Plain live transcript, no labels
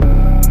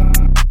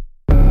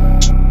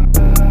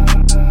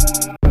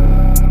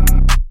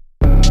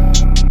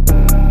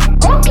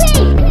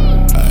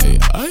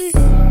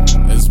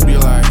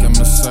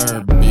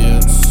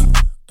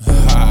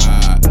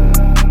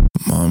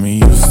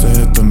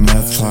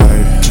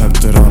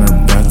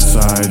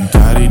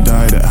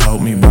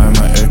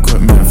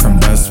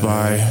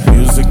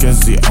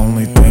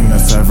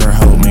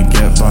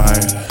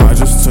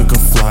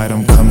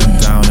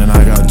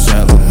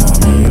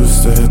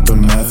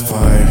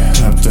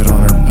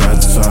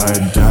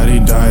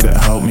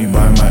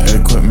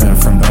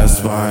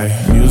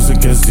by.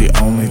 Music is the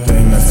only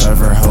thing that's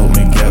ever helped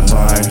me get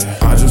by.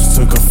 I just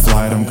took a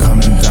flight, I'm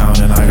coming down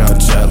and I got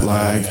jet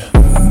lag.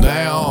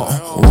 They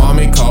don't want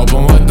me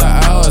coping with the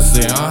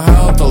LSD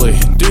unhealthily.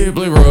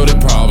 Deeply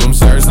rooted problems,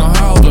 there's no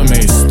helping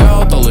me.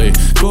 Stealthily,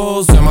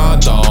 ghouls in my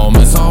dome,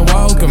 it's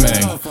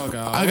unwelcoming.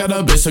 I got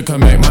a bitch that can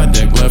make my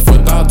dick lift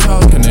without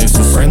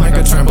telekinesis. Brain like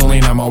a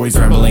trampoline, I'm always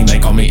rambling, they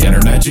call me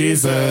internet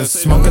Jesus.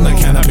 Smoking the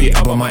canopy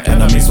up on my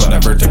enemies,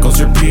 whatever tickles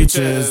your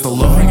peaches. The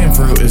low-hanging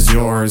fruit is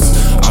yours,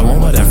 I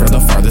want whatever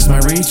the farthest my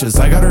reach is.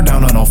 I got her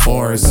down on all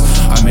fours,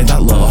 I made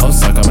that little hoe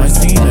suck on my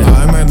semen.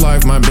 I made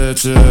life my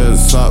bitches,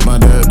 suck my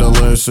dick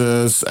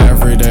delicious.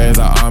 Every day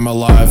that I'm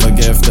alive, a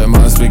gift, it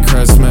must be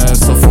Christmas.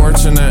 So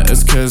fortunate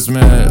is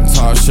kismet,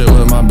 talk shit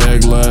with my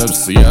big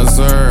lips. Yes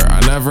sir,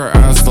 I never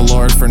asked the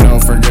Lord for no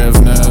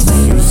forgiveness.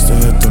 We used to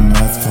hit the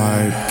meth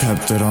pipe,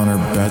 kept it on her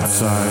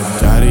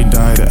bedside. Daddy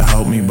died, it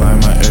helped me buy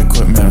my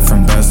equipment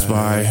from Best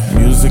Buy.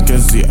 Music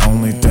is the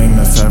only thing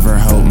that's ever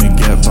helped me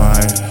get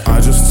by. I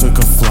just took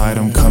a flight,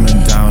 I'm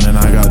coming down and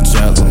I got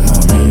jet lag.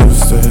 Mommy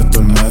used to hit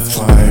the meth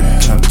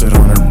pipe, kept it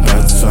on her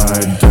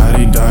bedside.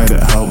 Daddy died,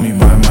 it helped me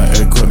buy my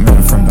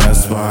equipment from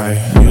Best Buy.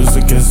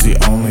 Music is the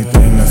only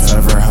thing that's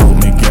ever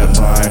helped me get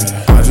by.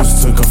 I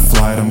just took a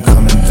flight, I'm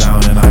coming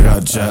down and I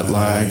got jet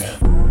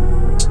lag.